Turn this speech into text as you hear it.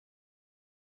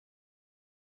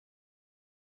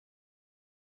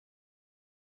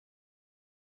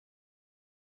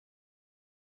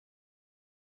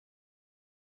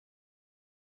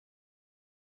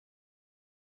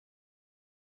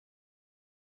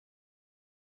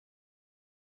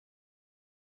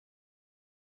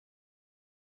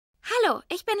Hallo,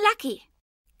 ich bin Lucky.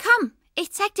 Komm,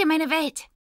 ich zeig dir meine Welt.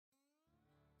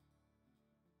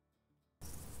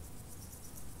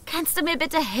 Kannst du mir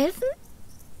bitte helfen?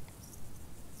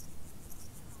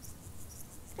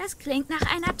 Das klingt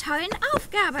nach einer tollen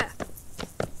Aufgabe.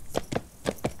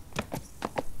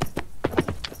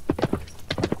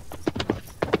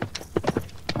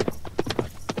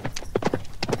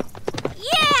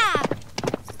 Yeah!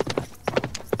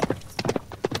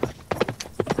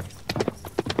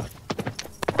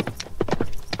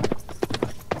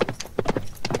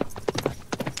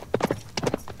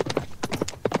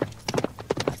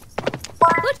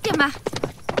 Gut gemacht.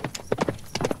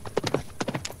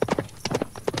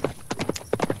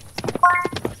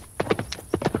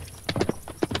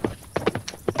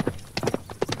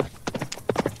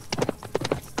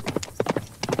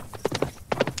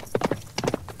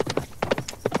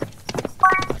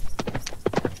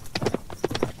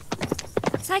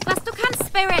 Zeig, was du kannst,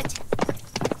 Spirit.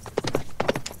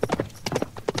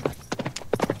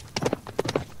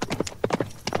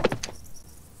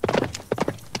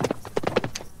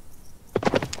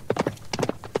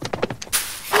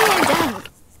 Vielen Dank.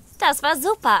 Das war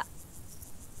super.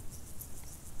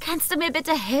 Kannst du mir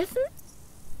bitte helfen?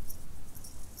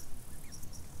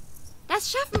 Das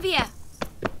schaffen wir.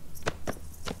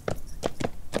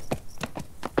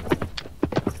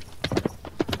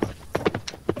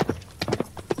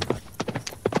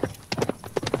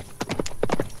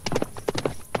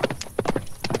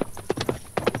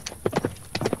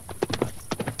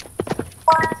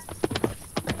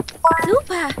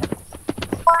 Super.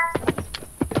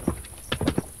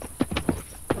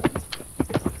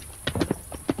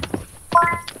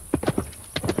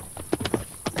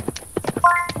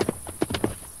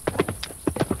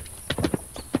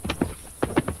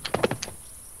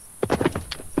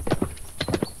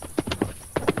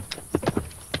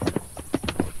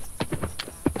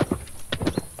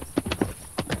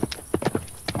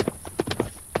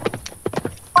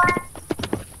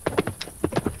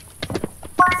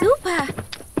 Super.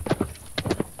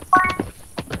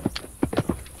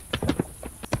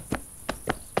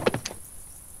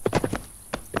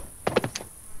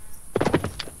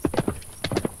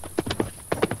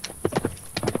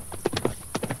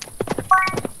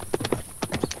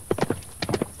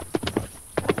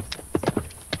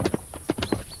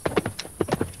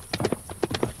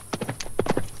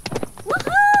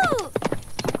 Wuhu!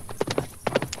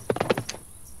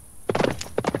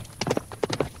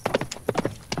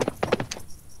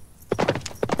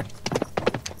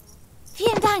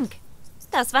 Vielen Dank.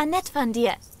 Das war nett von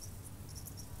dir.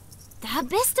 Da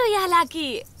bist du ja,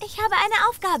 Lucky. Ich habe eine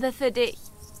Aufgabe für dich.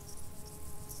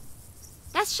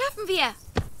 Das schaffen wir.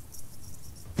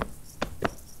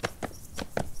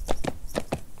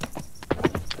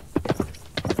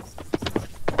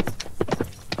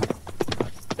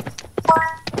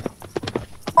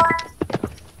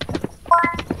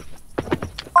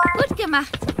 Gut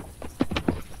gemacht.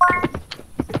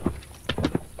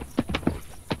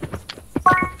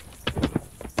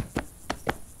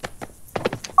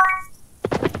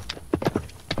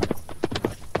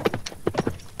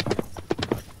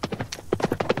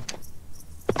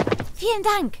 Vielen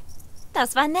Dank.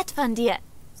 Das war nett von dir.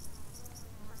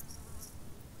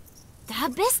 Da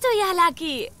bist du ja,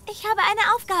 Lucky. Ich habe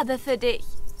eine Aufgabe für dich.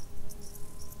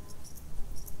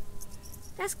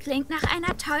 Das klingt nach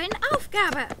einer tollen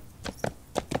Aufgabe.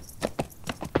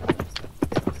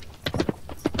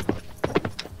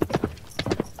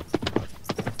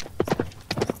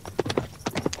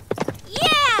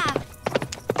 Yeah!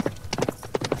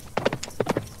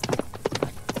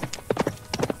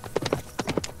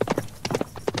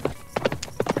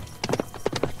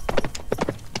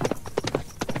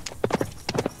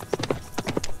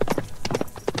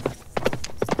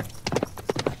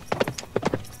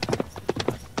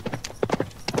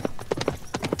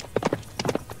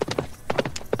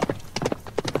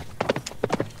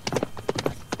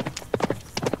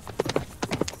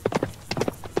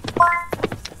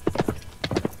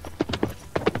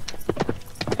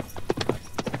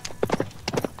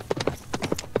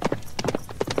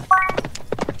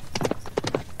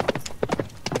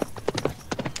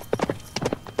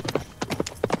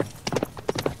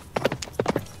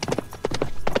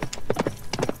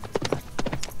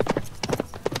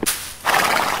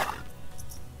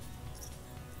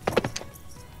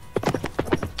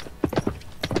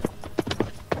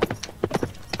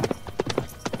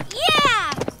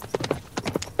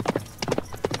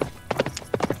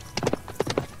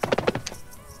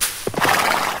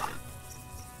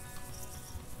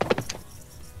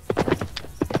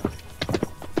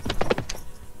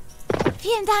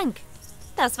 Vielen Dank.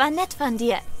 Das war nett von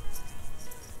dir.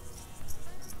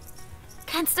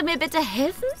 Kannst du mir bitte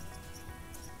helfen?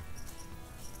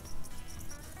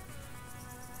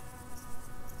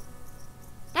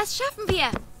 Das schaffen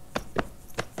wir.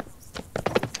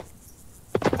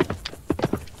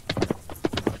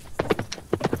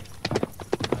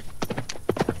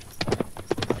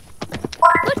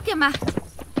 Gut gemacht.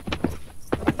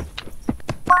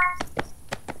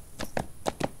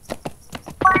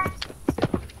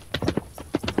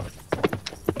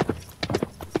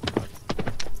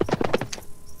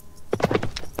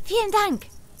 Vielen Dank.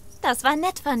 Das war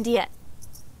nett von dir.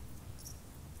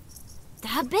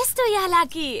 Da bist du ja,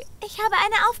 Lucky. Ich habe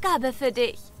eine Aufgabe für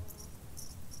dich.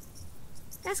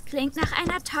 Das klingt nach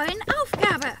einer tollen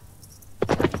Aufgabe.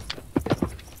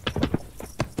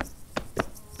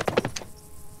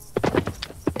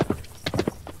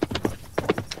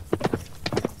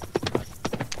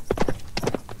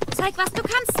 Zeig, was du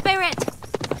kannst, Spirit.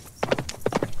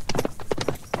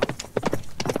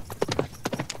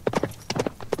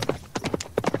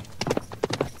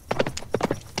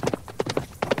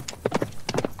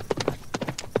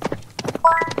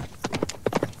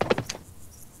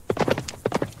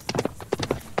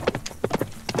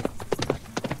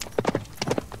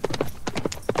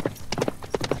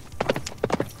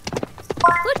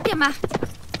 Gut gemacht.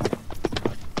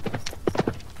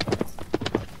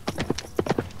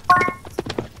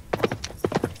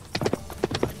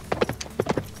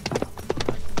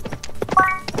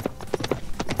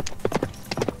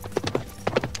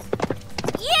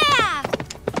 Yeah!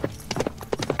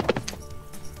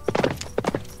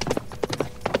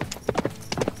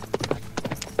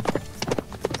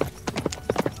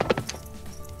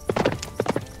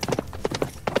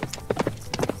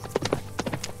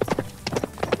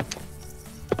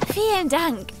 Vielen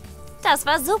Dank. Das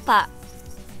war super.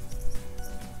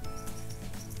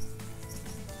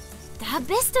 Da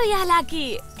bist du ja,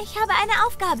 Lucky. Ich habe eine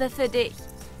Aufgabe für dich.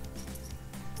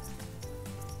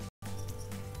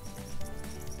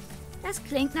 Das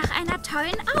klingt nach einer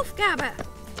tollen Aufgabe.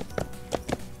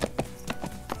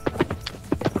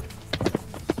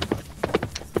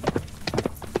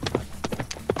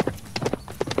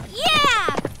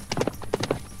 Yeah!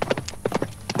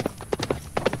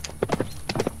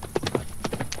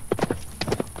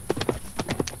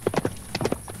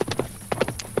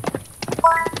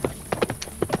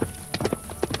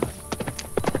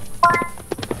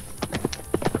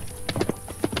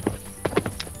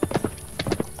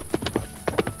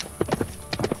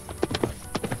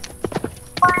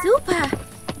 Super.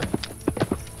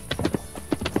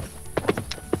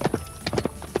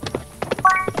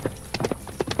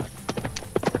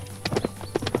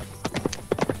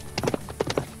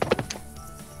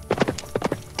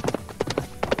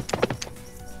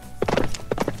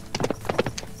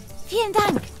 Vielen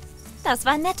Dank. Das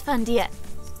war nett von dir.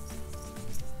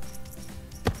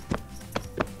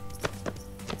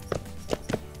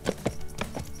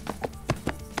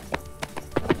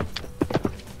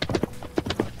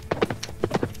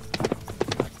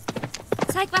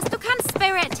 Zeig, was du kannst,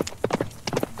 Spirit.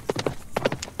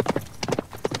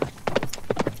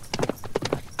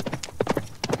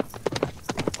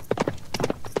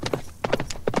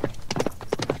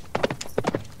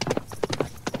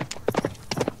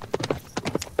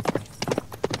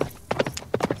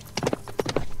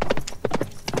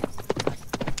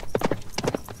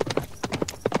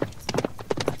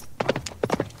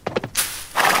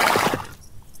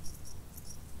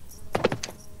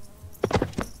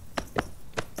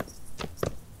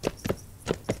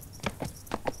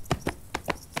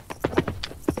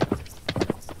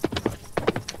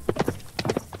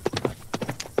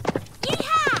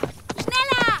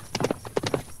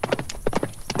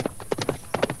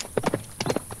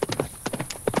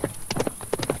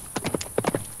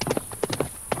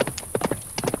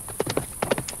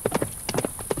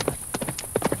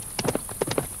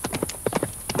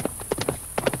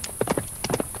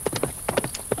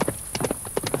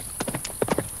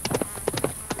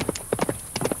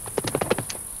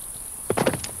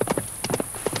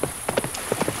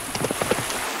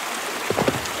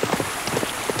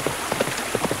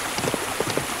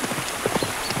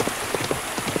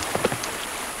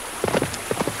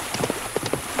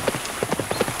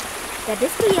 Da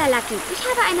bist du ja, Lucky. Ich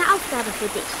habe eine Aufgabe für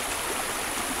dich.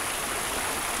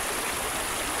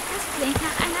 Das klingt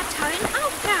nach einer tollen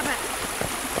Aufgabe.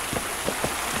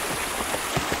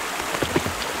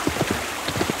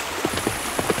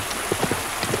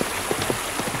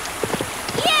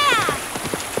 Yeah!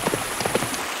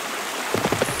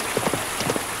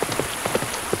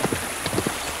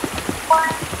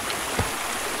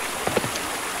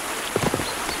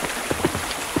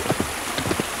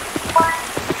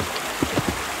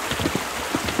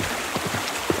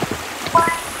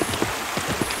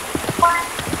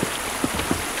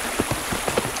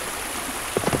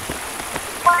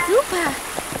 Super.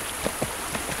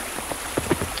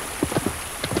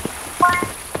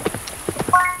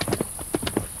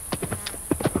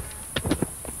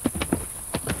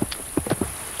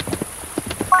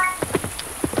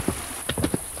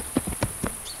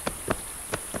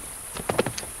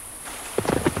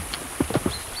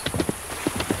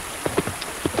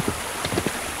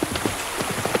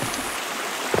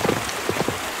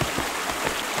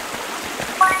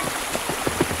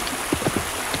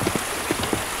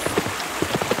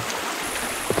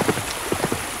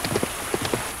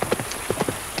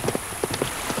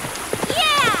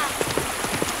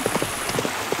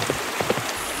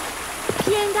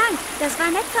 Vielen Dank, das war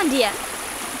nett von dir.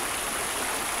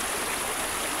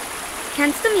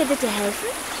 Kannst du mir bitte helfen?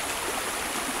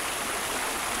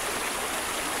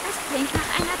 Das klingt nach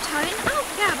einer tollen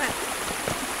Aufgabe.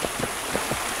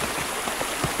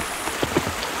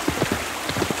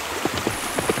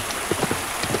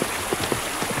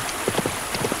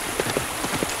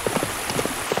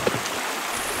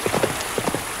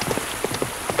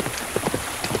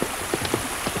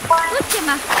 Gut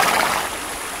gemacht.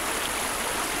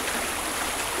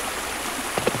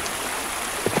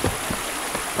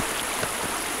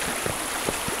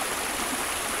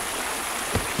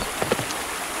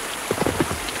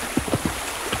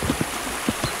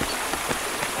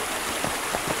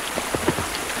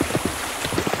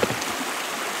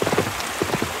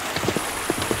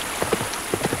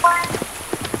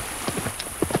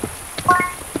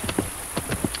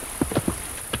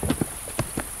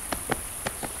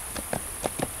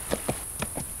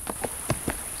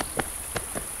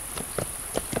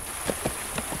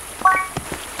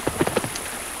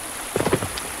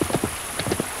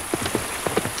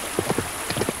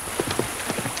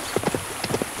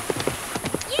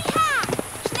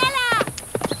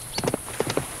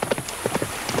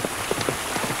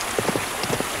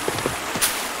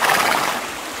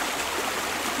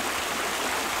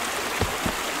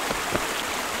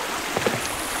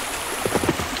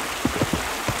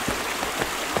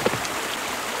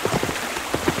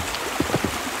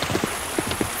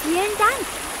 Vielen Dank.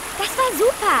 Das war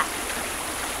super.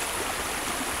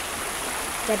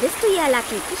 Da bist du ja,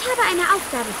 Lucky. Ich habe eine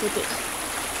Aufgabe für dich.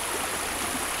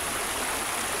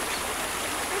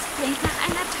 Das klingt nach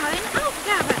einer tollen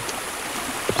Aufgabe.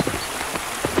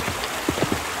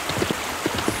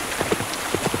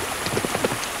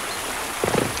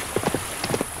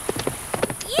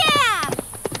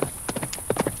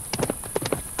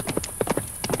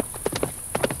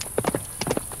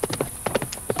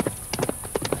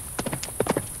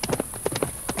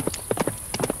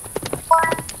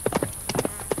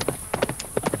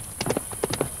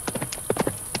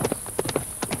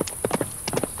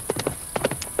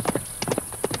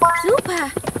 Super.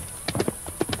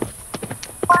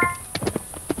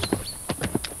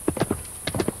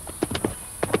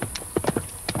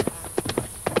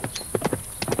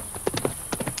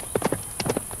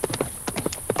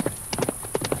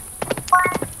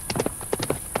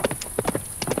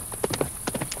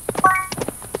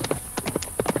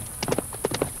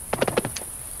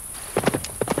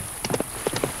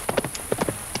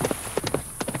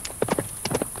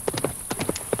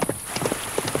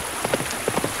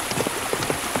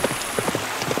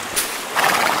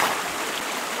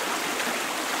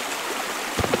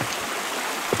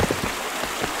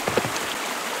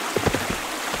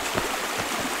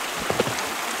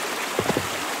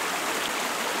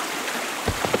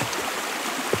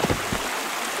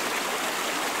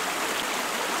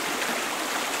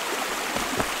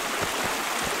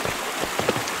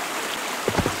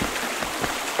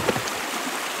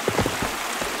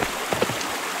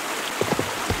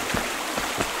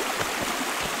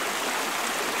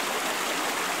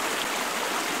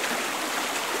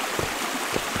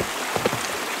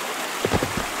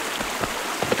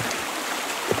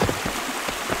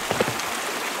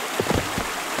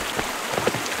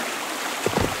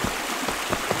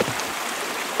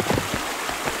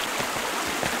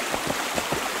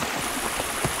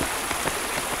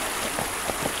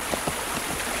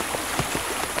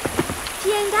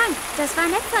 Vielen Dank, das war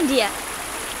nett von dir.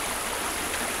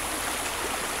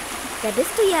 Da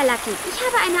bist du ja, Lucky. Ich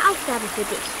habe eine Aufgabe für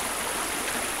dich.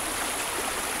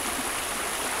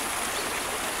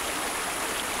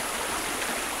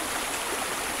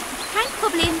 Kein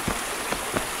Problem.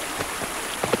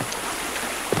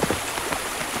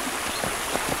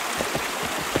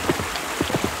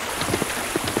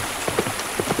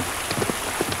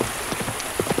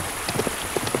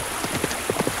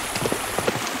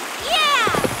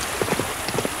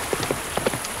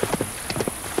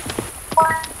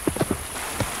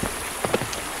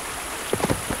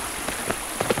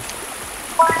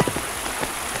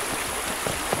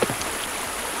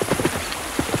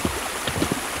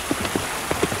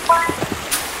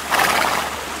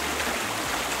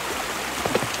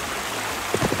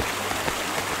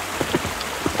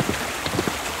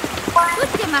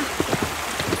 Gut gemacht.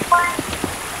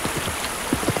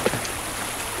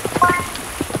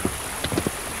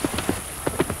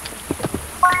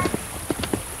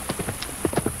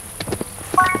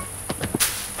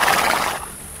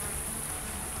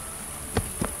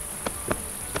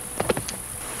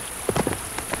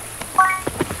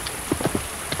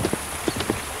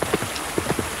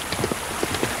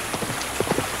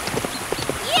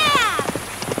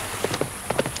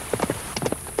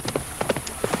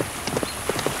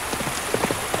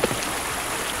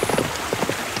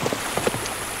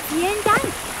 Vielen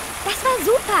Dank. Das war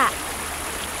super.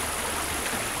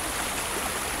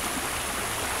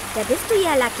 Da bist du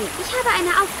ja, Lucky. Ich habe eine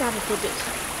Aufgabe für dich.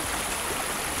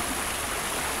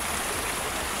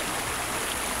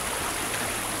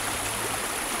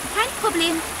 Kein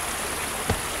Problem.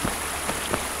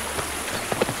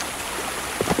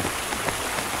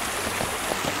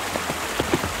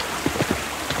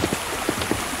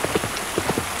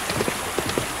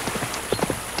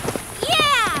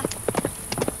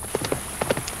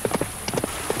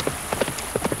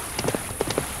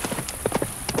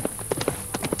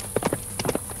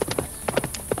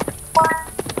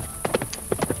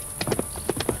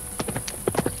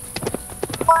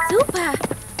 Super.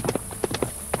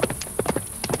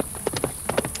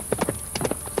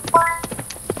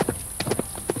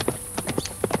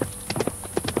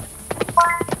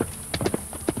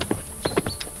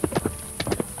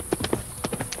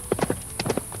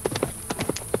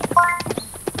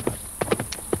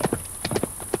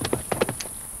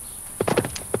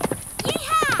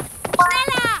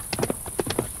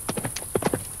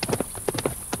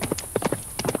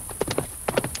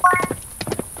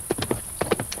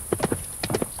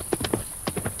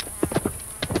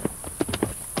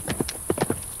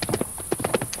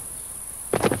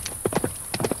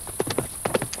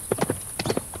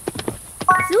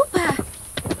 Super.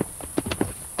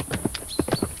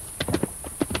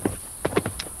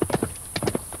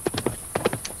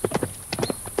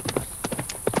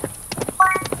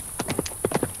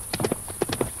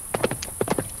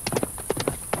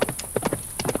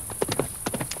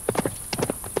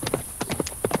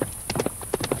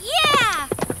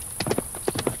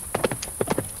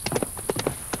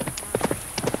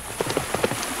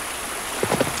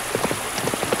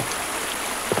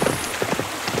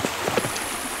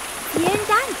 Vielen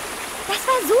Dank. Das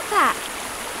war super.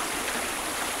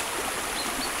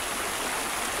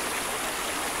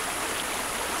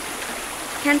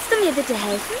 Kannst du mir bitte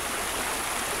helfen?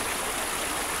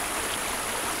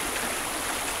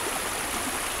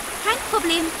 Kein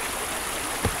Problem.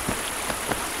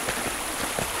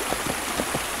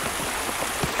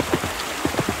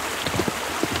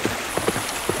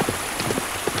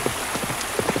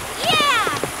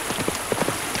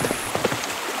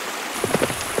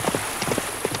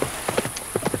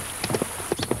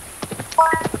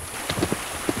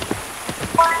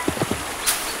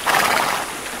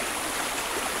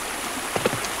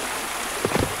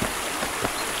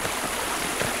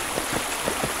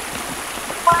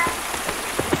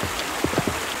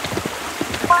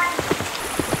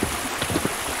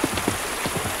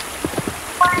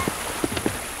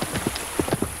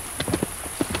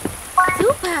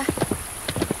 Super.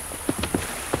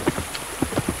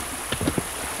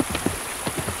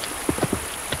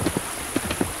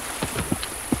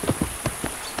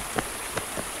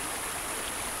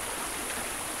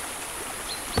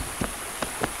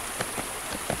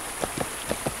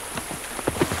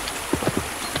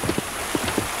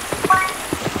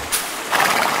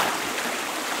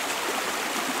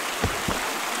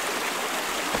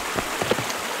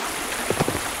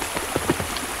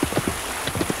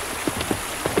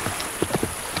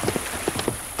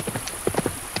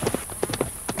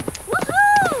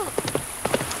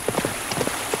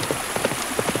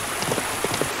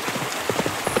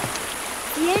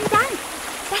 Vielen Dank.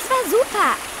 Das war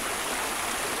super.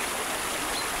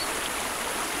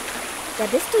 Da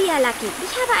bist du ja, Lucky.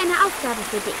 Ich habe eine Aufgabe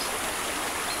für dich.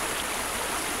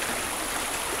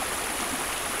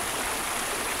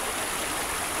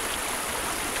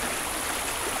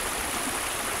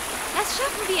 Das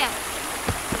schaffen wir.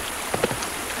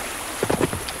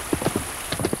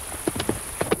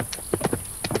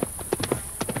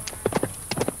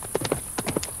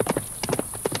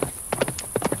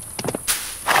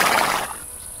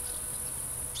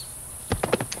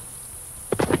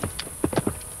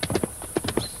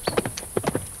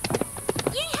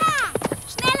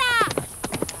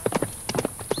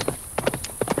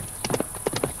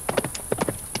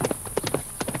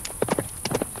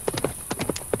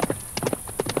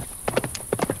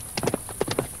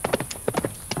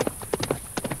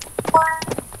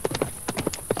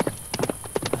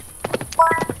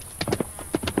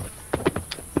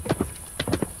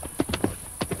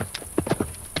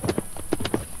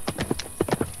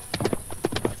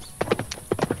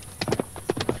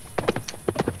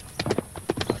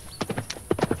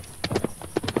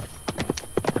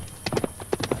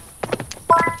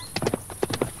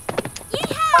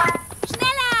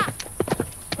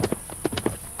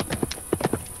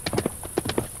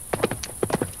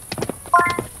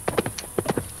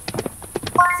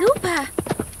 Super.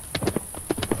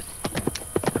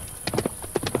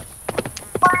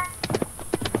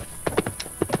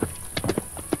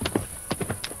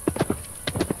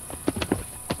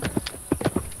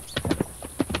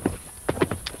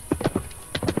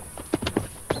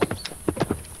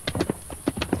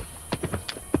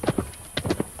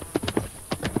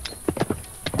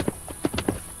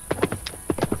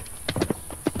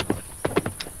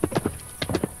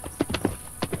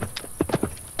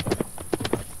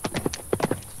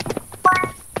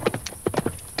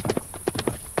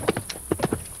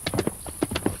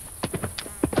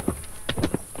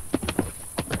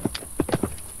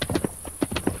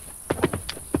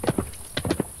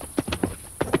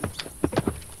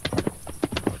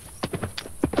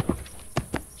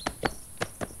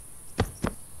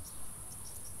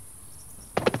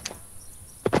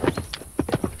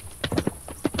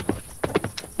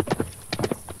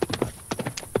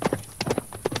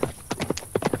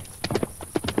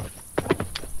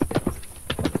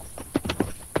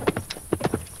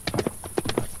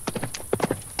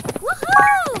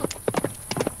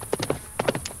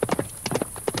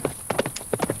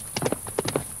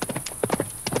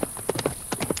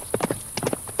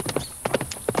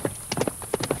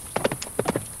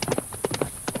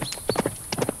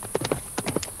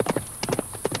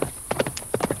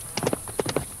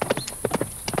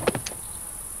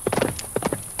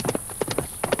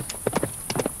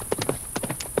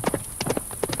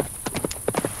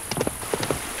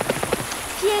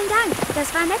 Vielen Dank,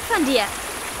 das war nett von dir.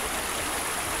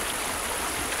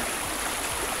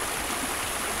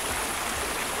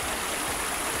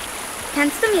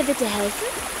 Kannst du mir bitte helfen?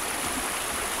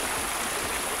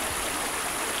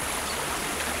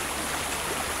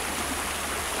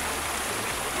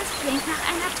 Das klingt nach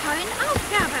einer tollen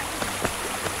Aufgabe.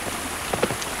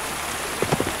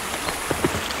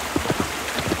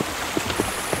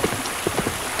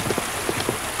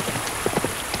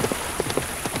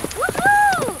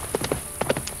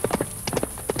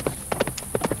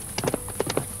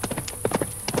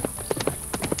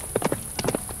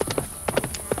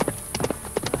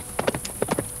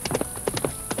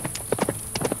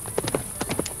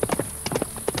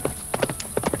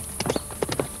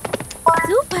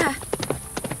 Super.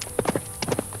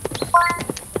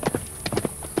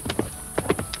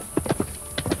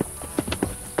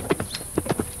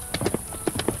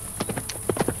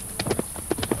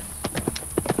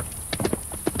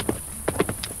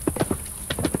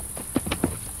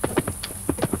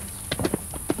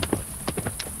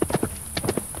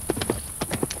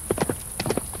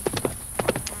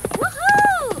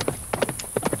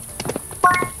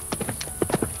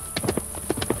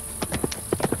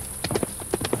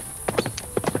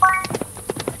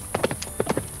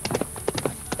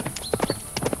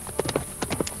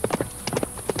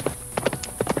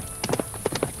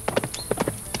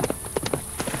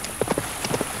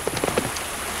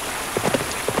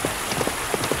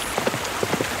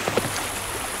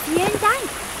 Vielen Dank.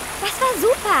 Das war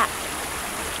super.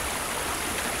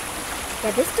 Da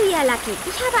bist du ja, Lucky.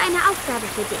 Ich habe eine Aufgabe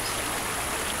für dich.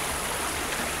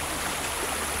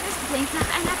 Das klingt nach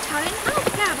einer tollen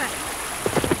Aufgabe.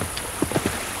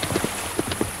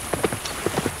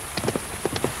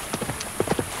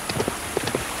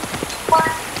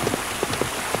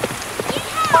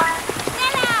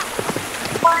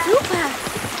 Super.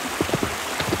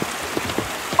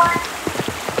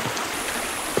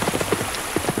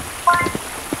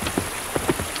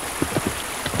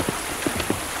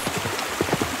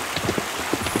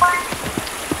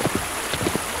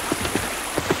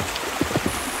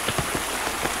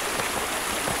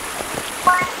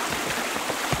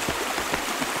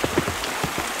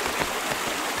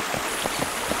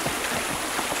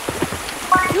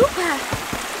 Super.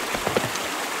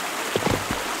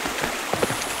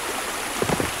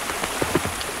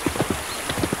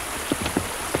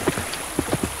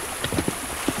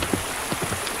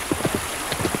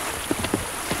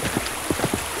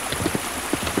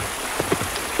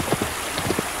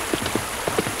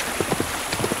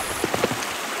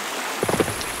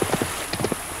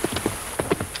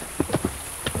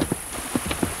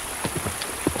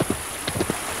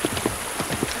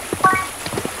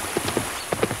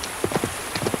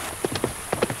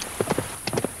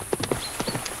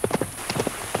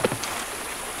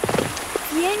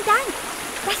 Vielen Dank.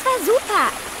 Das war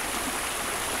super.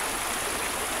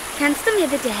 Kannst du mir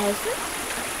bitte helfen?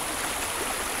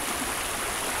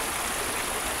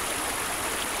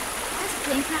 Das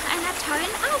klingt nach einer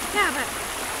tollen Aufgabe.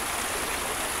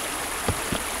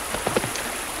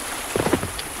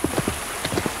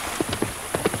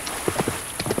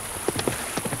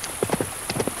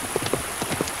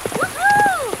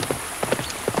 Wuhu!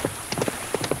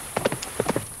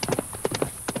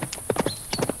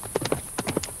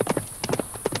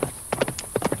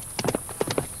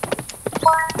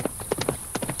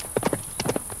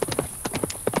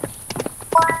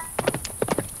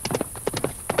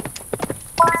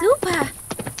 Super.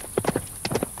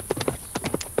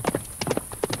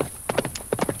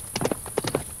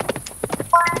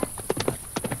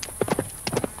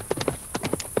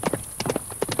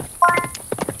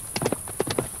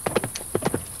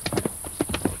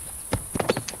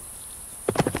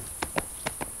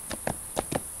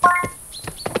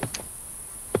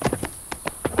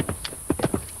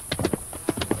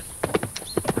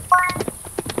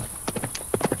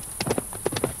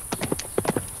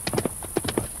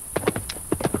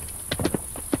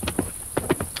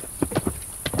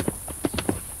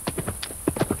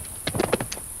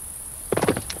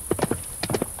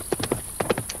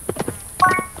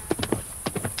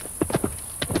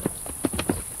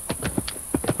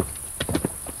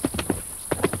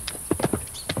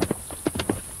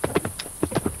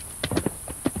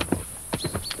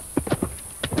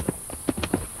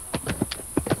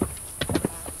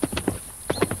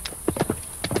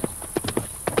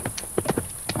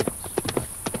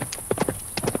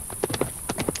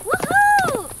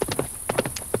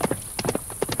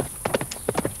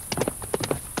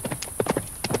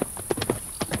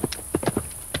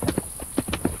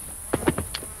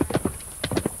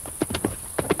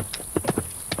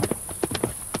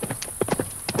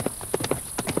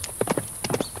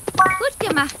 Gut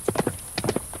gemacht.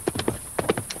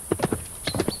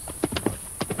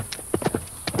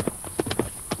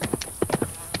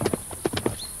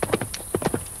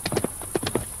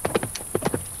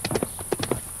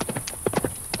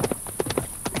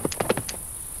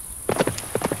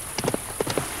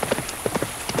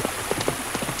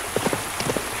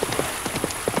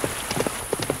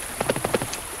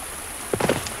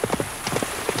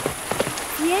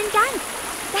 Vielen Dank.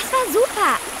 Das war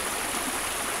super.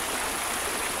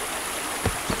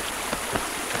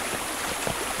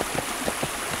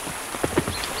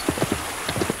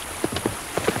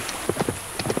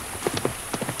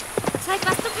 Zeig,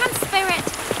 was du kannst, Spirit.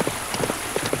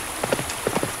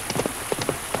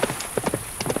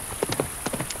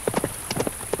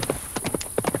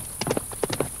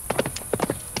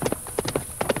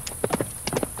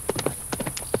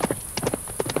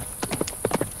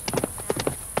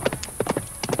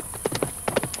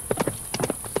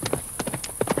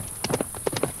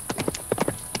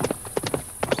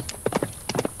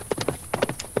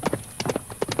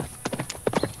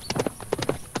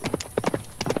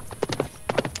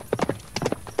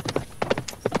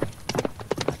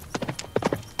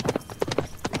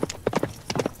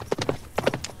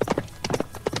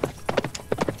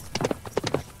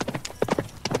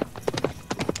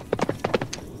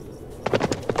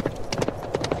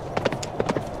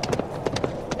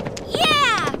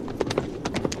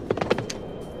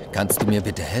 Kannst du mir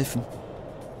bitte helfen?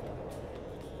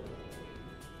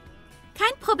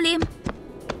 Kein Problem.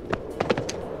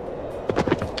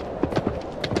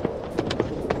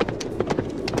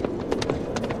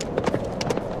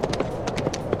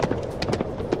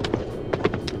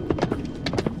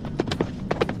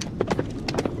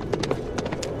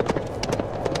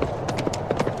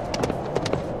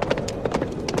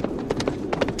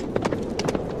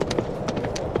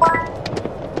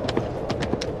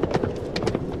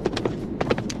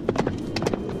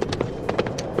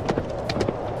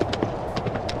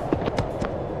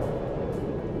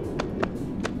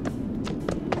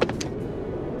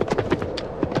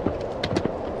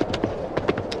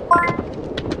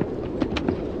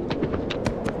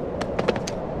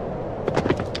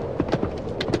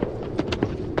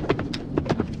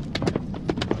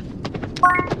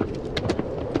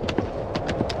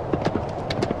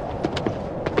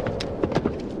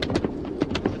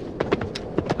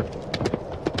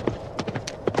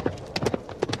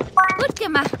 Gut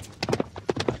gemacht.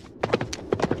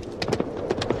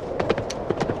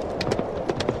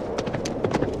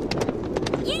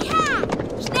 Jiha!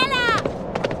 Schneller!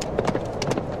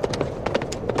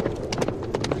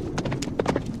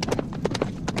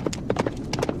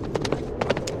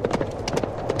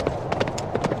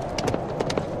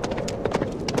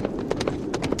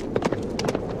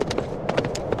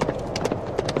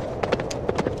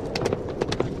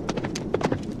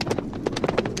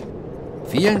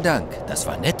 Vielen Dank, das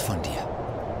war nett von dir.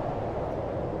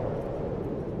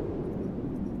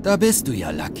 Da bist du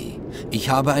ja, Lucky. Ich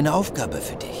habe eine Aufgabe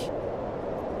für dich.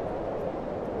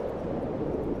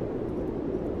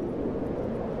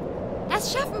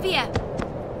 Das schaffen wir.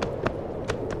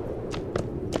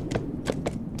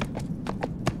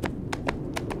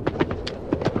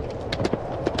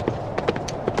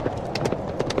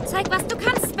 Zeig, was du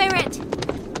kannst, Spirit.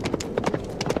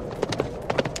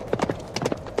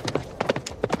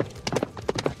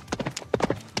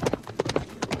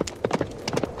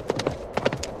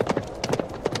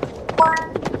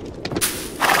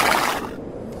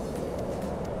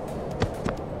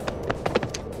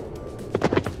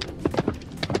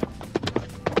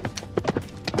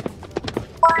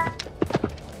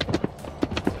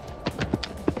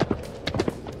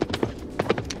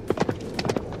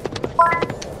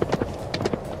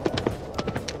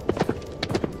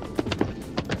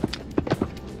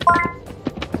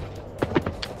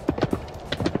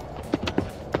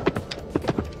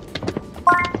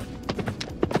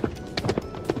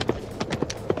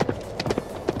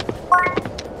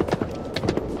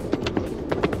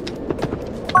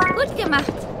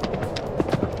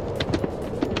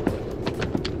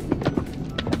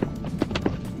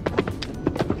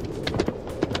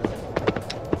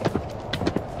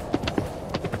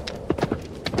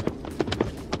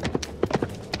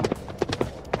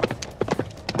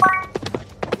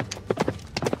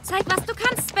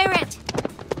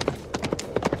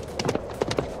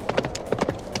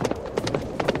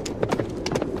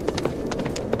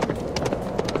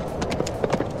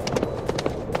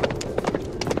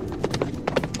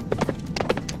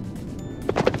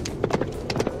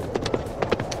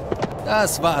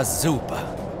 Das war super.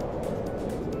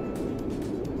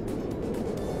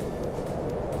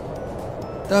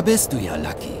 Da bist du ja,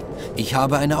 Lucky. Ich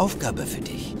habe eine Aufgabe für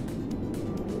dich.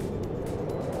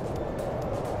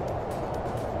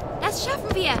 Das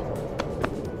schaffen wir.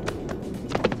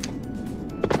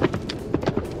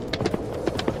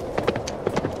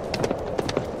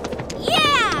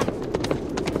 Yeah!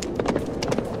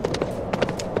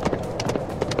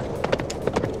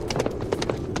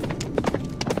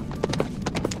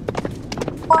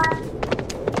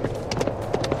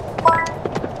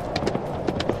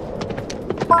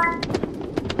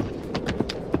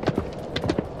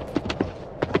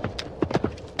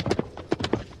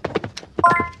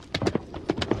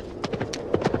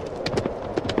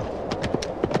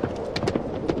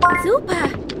 Super!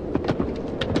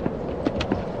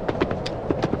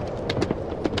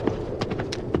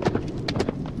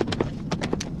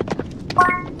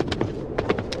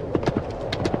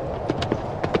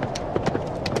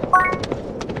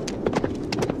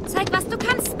 Zeig, was du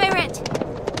kannst, Spirit!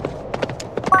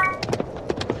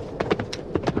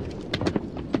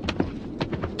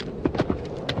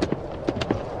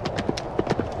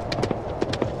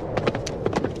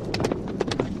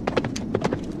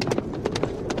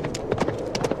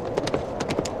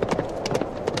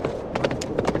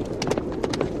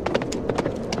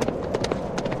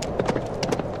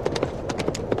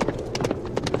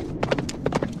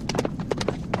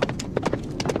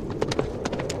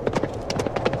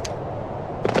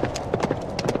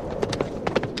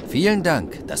 Vielen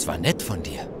Dank, das war nett von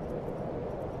dir.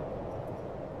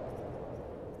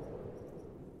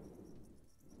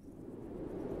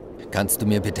 Kannst du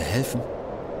mir bitte helfen?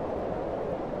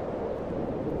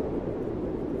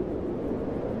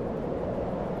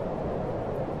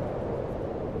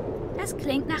 Das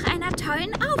klingt nach einer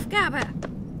tollen Aufgabe.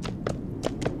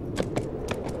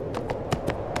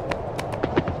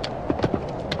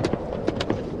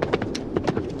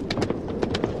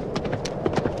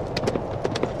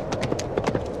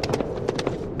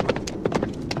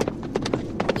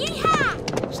 Jiha!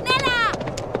 Schneller!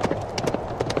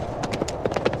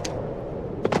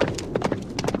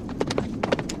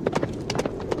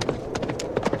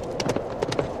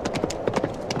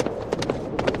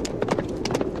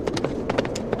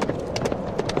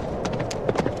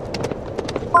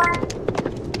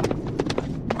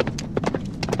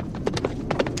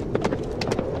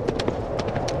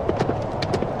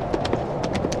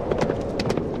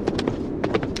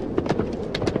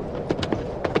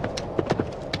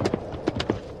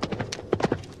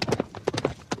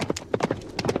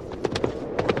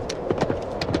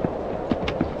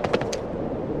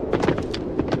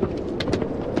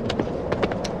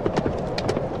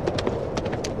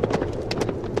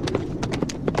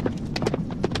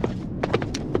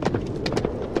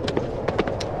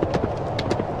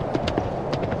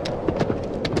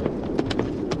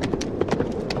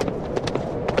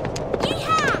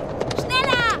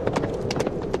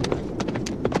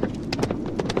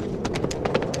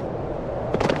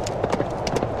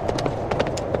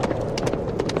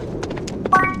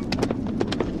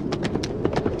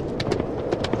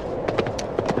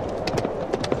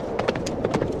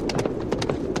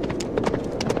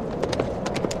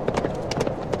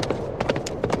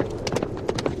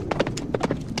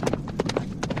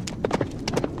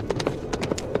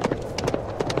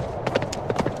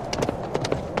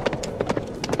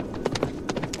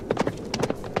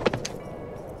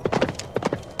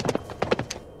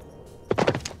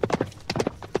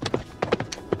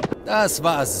 Das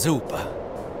war super.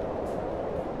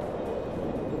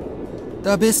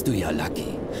 Da bist du ja,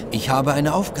 Lucky. Ich habe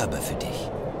eine Aufgabe für dich.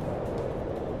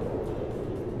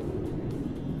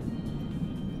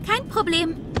 Kein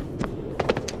Problem.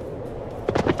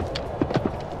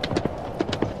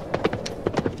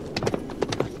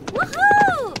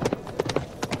 Wuhu!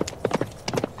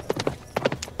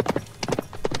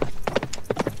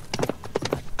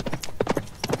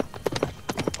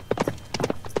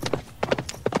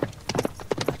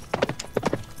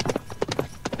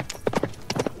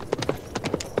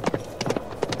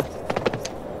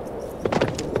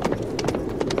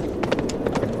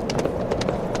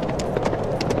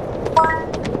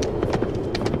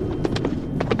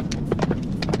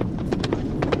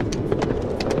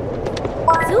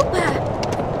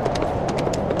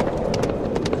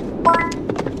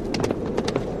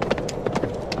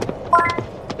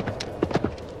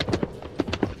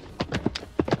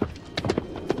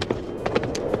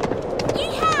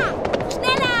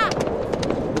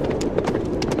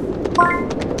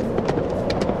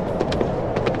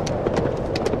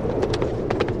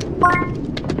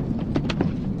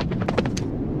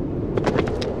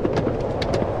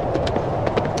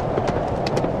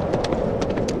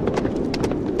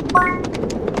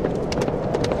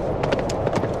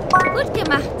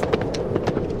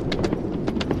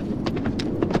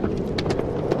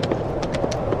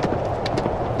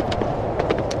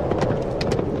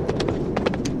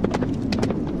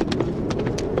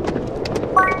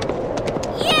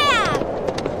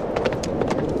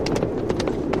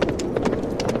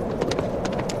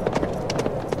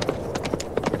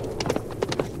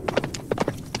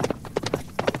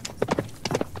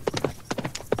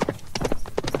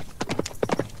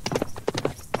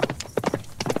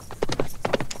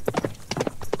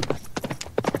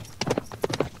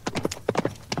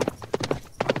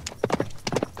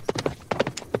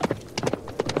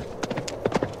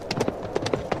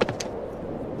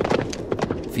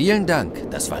 Vielen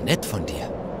Dank, das war nett von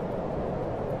dir.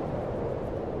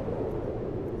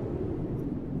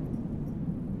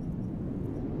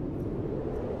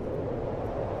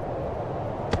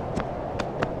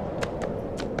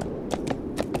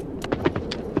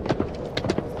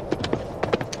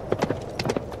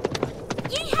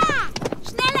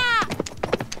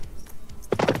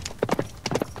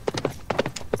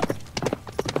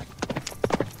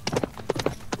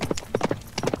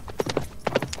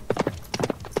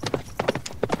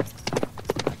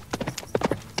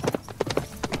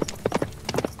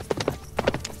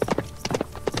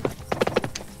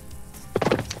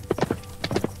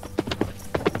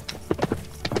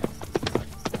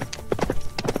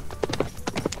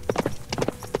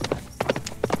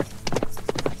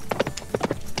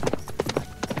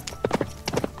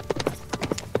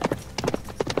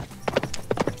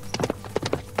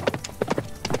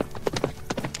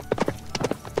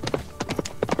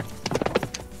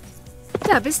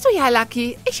 Da bist du ja,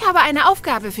 Lucky. Ich habe eine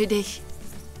Aufgabe für dich.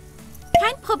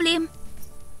 Kein Problem.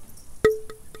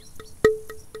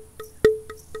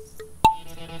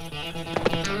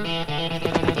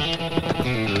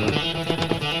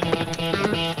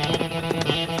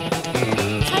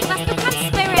 Zeig, was du kannst,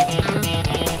 Spirit.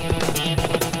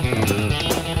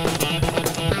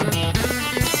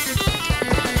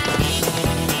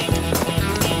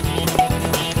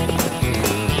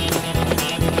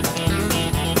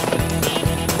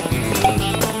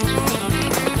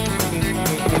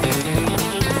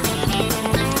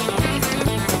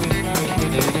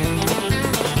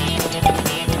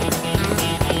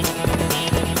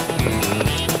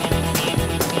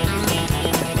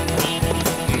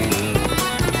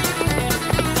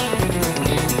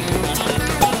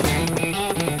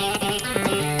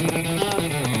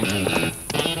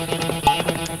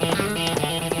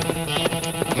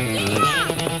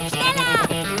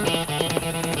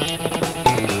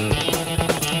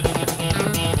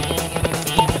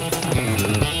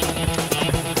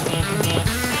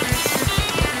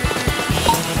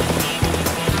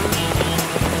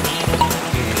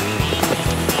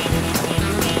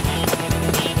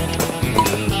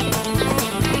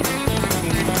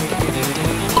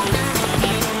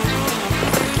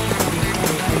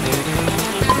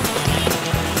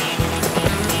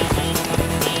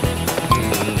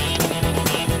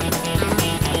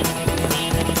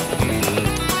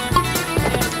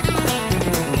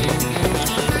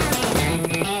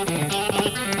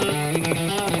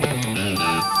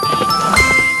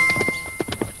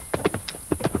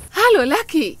 Hallo,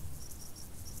 Lucky.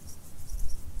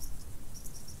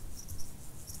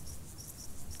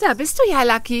 Da bist du ja,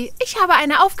 Lucky. Ich habe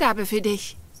eine Aufgabe für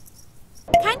dich.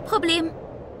 Kein Problem.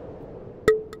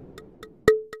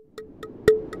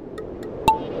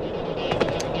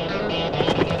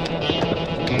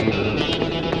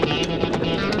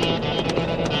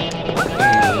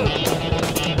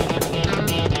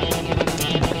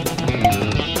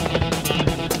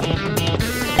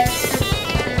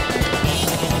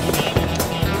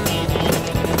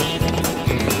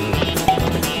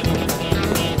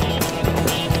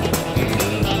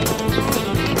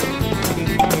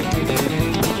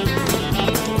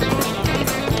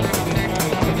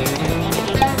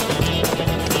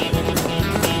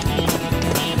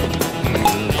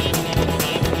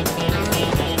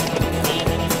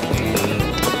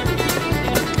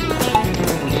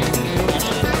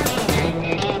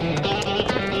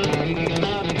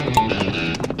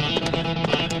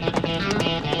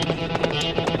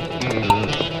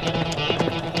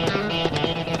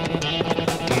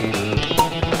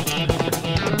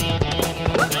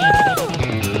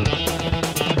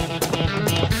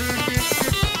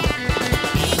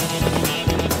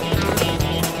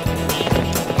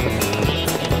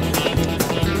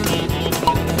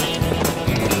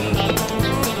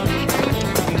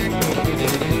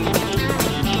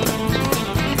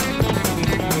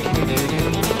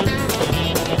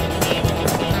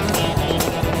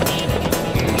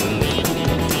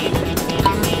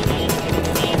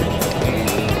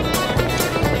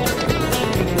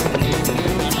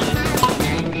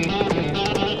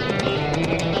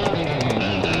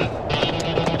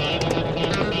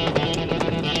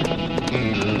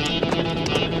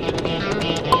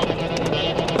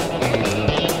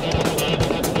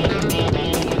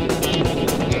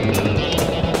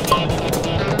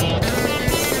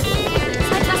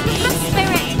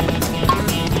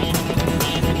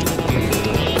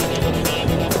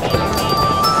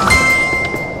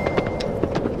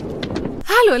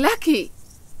 Hallo, Lucky.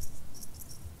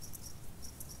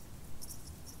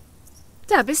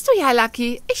 Da bist du ja,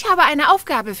 Lucky. Ich habe eine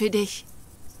Aufgabe für dich.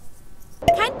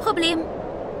 Kein Problem.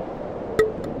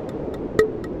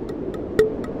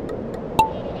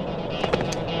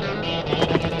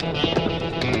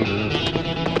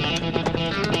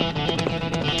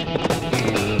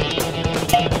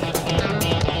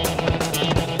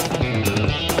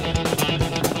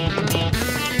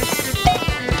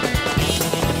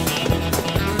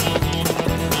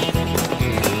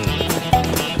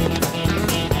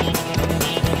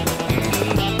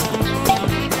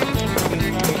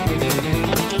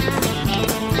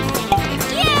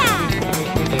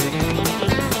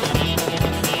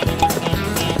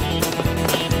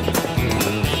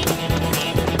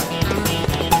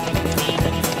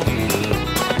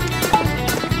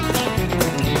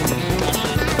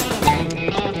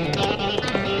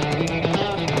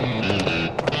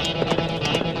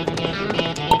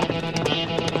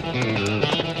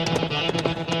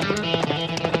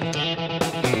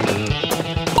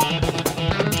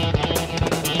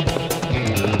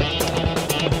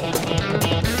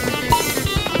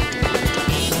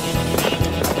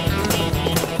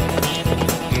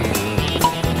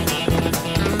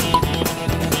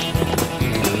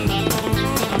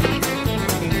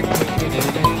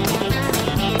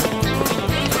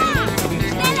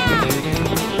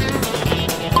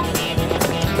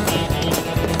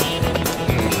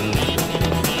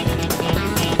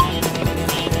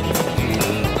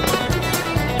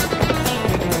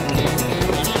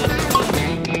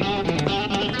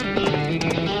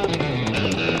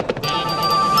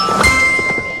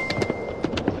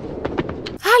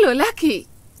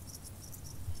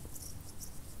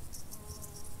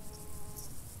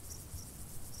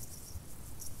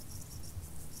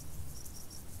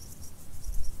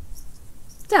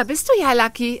 Da bist du ja,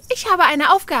 Lucky. Ich habe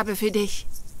eine Aufgabe für dich.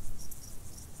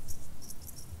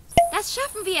 Das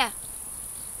schaffen wir.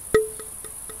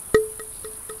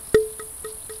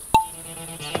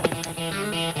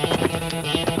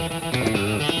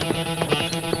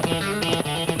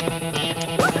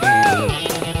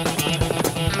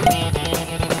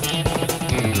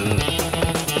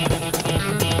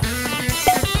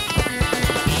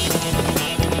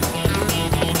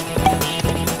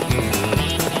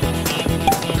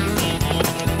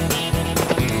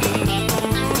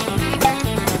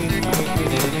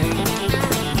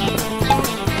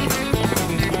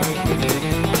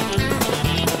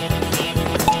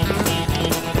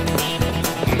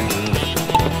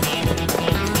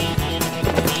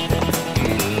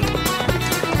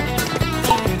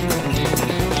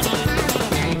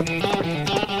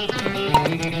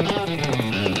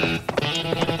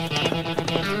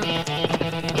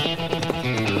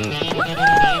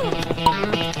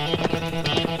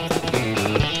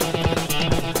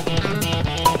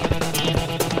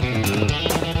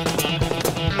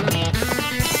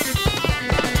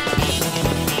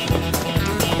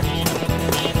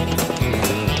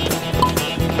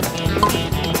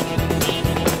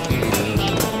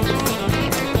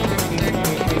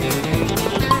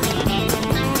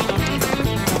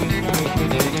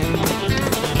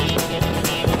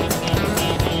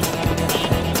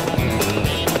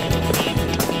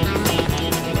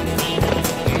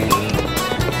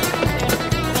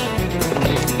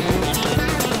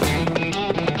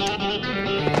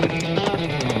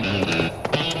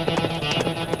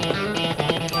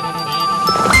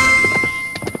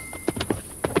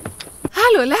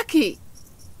 Hallo, Lucky.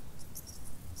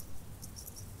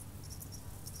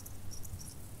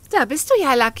 Da bist du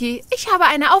ja, Lucky. Ich habe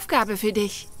eine Aufgabe für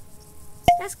dich.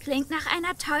 Das klingt nach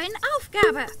einer tollen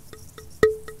Aufgabe.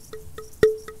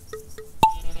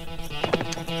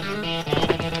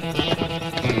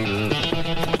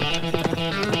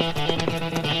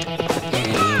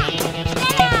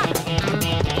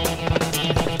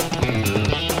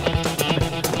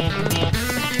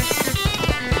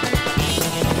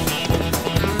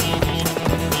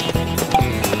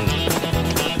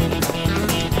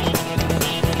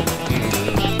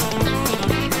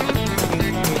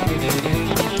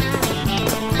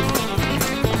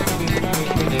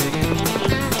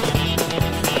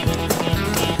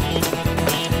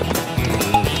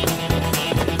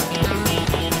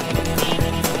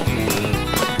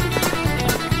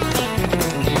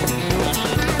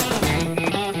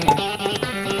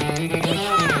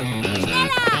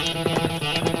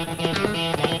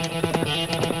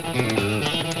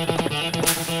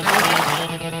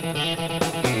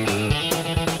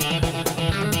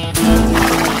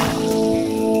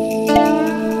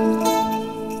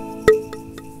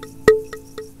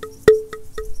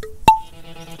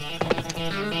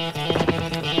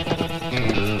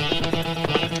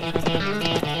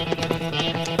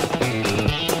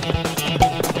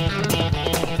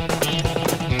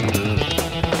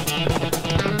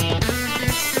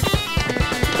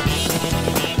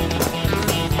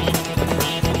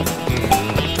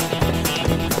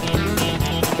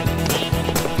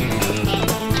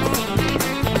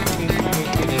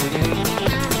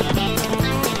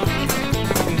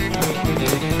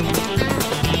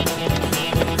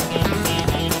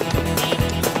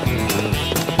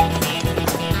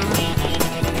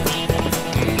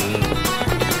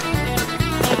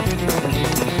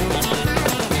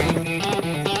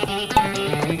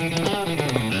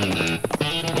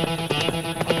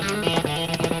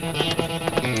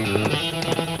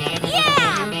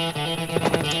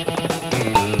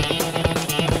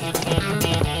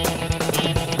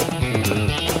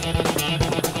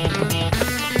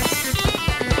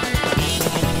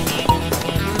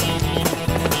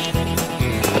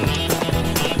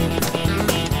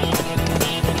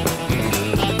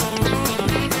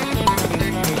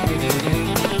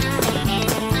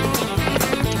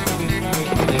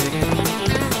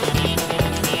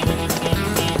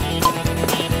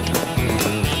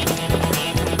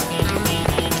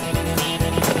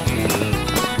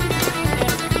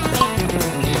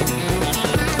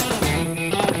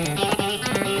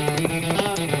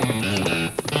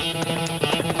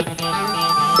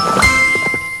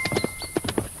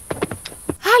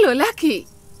 Hallo, Lucky.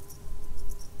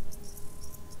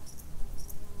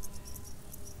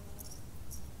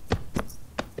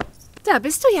 Da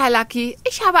bist du ja, Lucky.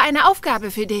 Ich habe eine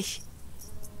Aufgabe für dich.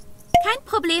 Kein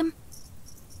Problem.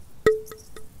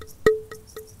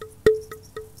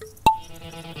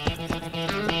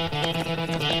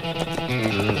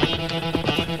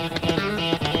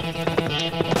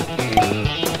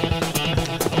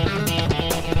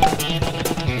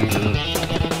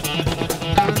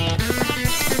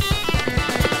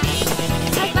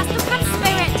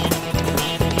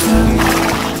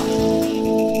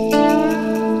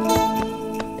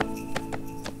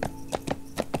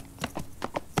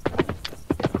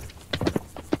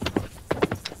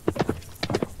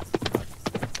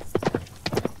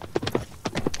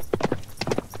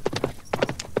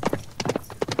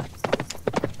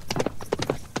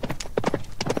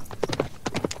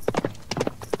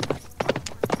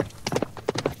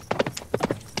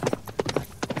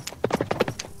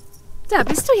 Da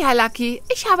bist du ja, Lucky.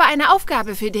 Ich habe eine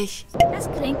Aufgabe für dich.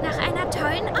 Das klingt nach einer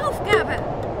tollen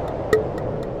Aufgabe.